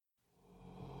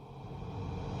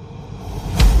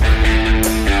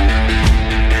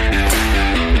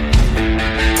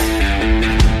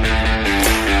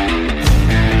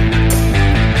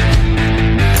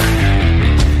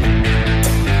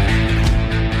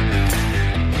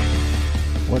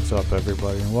What's up,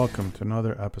 everybody, and welcome to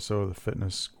another episode of the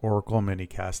Fitness Oracle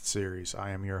Minicast series.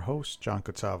 I am your host, John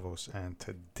Katavos, and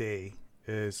today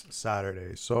is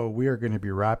Saturday. So we are going to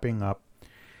be wrapping up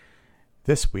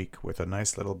this week with a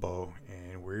nice little bow,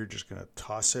 and we're just going to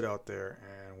toss it out there,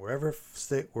 and wherever it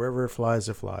flies,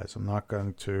 it flies. I'm not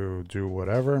going to do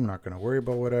whatever. I'm not going to worry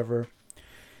about whatever,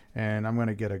 and I'm going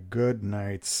to get a good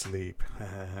night's sleep.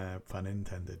 Pun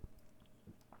intended.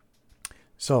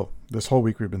 So this whole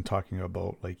week we've been talking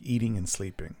about like eating and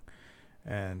sleeping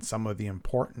and some of the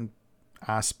important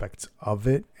aspects of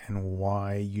it and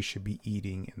why you should be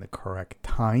eating in the correct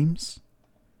times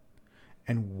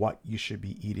and what you should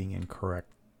be eating in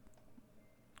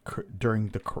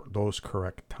during those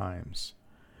correct times.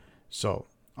 So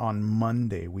on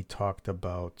Monday we talked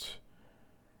about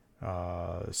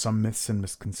some myths and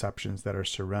misconceptions that are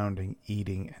surrounding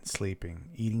eating and sleeping,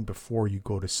 eating before you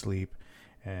go to sleep,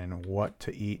 and what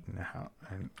to eat and how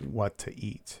and what to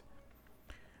eat.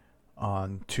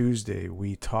 On Tuesday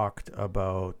we talked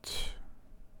about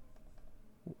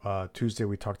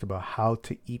how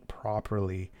to eat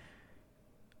properly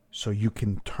so you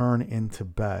can turn into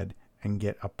bed and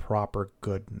get a proper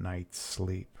good night's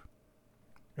sleep.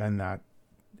 And that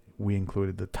we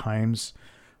included the times,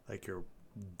 like your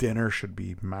dinner should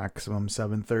be maximum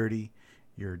 7:30,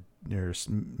 your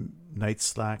night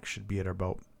slack should be at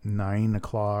about 9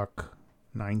 o'clock,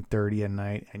 9:30 at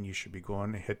night, and you should be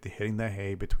hitting the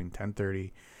hay between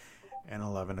 10:30 and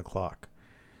 11 o'clock,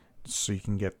 so you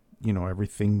can get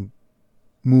everything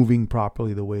moving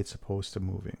properly the way it's supposed to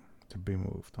be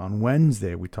moved. On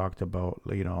Wednesday, we talked about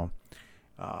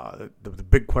the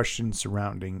big question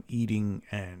surrounding eating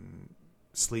and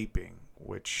sleeping,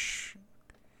 which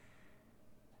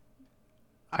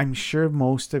I'm sure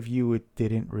most of you it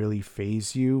didn't really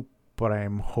faze you. But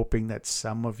I'm hoping that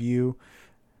some of you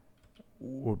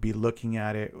will be looking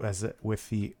at it with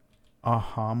the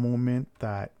aha moment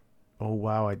that, oh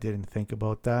wow, I didn't think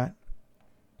about that.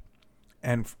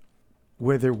 And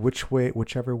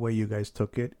whichever way you guys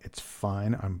took it, it's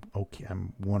fine. I'm okay.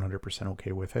 I'm 100%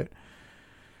 okay with it.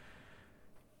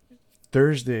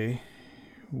 Thursday,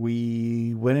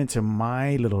 we went into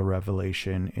my little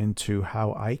revelation into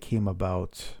how I came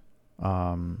about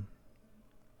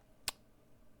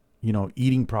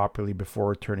eating properly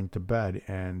before turning to bed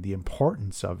and the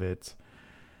importance of it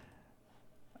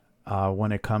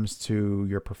when it comes to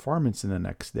your performance in the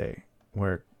next day,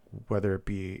 whether it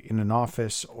be in an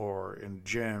office or in a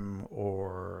gym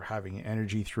or having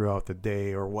energy throughout the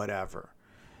day or whatever.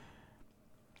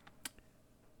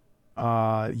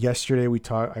 Yesterday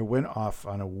I went off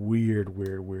on a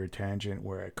weird tangent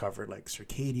where I covered like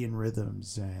circadian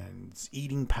rhythms and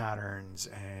eating patterns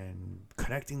and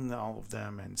connecting all of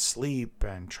them and sleep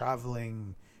and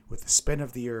traveling with the spin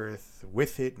of the earth,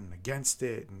 with it and against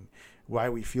it, and why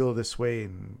we feel this way,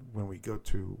 and when we go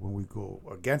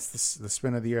against the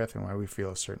spin of the earth, and why we feel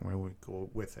a certain way when we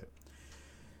go with it.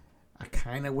 I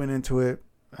kind of went into it,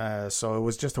 so it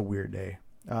was just a weird day.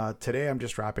 Today I'm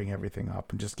just wrapping everything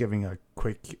up and just giving a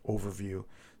quick overview.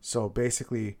 So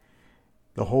basically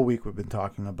the whole week we've been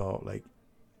talking about like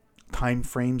time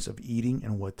frames of eating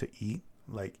and what to eat,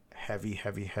 like heavy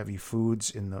foods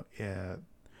in the a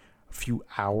few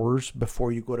hours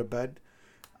before you go to bed.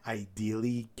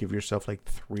 Ideally give yourself like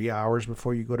 3 hours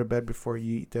before you go to bed before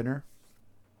you eat dinner,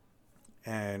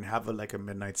 and have a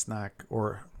midnight snack,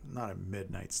 or not a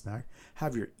midnight snack,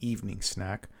 have your evening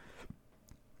snack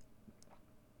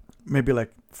maybe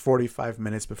like 45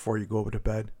 minutes before you go to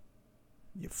bed.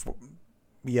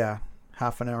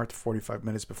 Half an hour to 45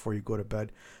 minutes before you go to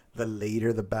bed. The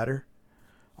later, the better.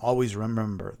 Always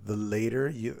remember, the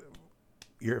later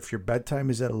if your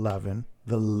bedtime is at 11,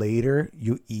 the later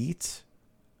you eat,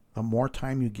 the more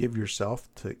time you give yourself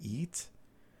to eat,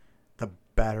 the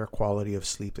better quality of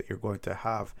sleep that you're going to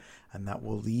have. And that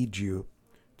will lead you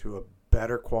to a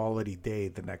better quality day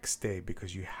the next day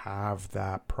because you have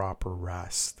that proper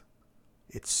rest.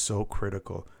 It's so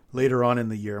critical. Later on in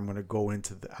the year, I'm going to go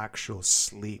into the actual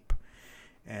sleep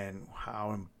and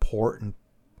how important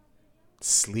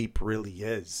sleep really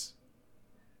is.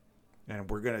 And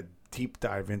we're going to deep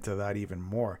dive into that even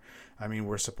more. I mean,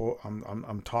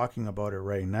 I'm talking about it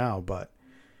right now, but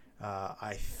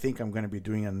I think I'm going to be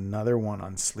doing another one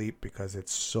on sleep because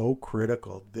it's so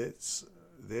critical. This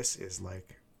is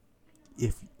like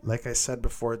I said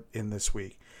before in this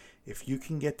week, if you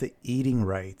can get the eating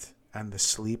right and the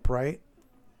sleep right,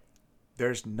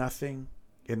 there's nothing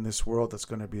in this world that's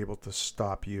going to be able to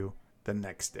stop you the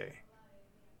next day,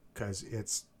 because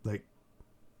it's like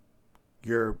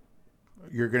you're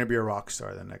going to be a rock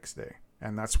star the next day.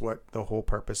 And that's what the whole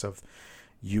purpose of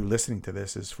you listening to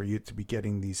this is for you to be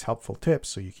getting these helpful tips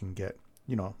so you can get,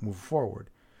 move forward.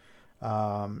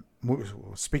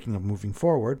 Speaking of moving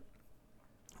forward,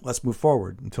 let's move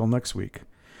forward until next week.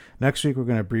 Next week, we're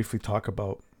going to briefly talk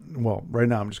about, well, right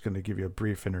now I'm just going to give you a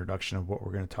brief introduction of what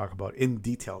we're going to talk about in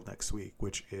detail next week,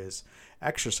 which is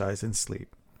exercise and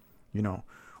sleep.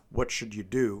 What should you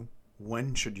do?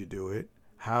 When should you do it?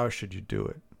 How should you do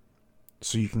it?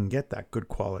 So you can get that good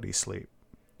quality sleep.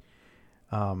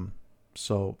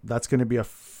 So that's going to be a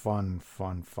fun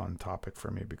topic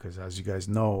for me, because as you guys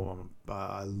know,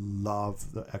 I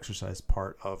love the exercise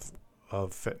part of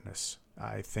fitness.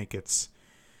 I think it's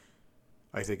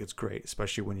great,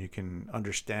 especially when you can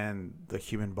understand the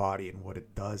human body and what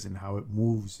it does and how it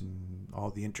moves and all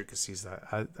the intricacies. That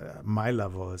at my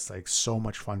level, it's like so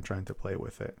much fun trying to play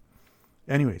with it.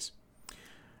 Anyways,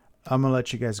 I'm gonna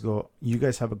let you guys go. You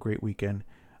guys have a great weekend.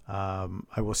 I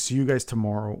will see you guys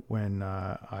tomorrow when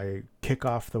I kick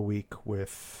off the week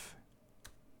with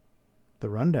the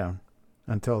rundown.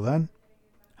 Until then,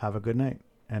 have a good night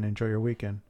and enjoy your weekend.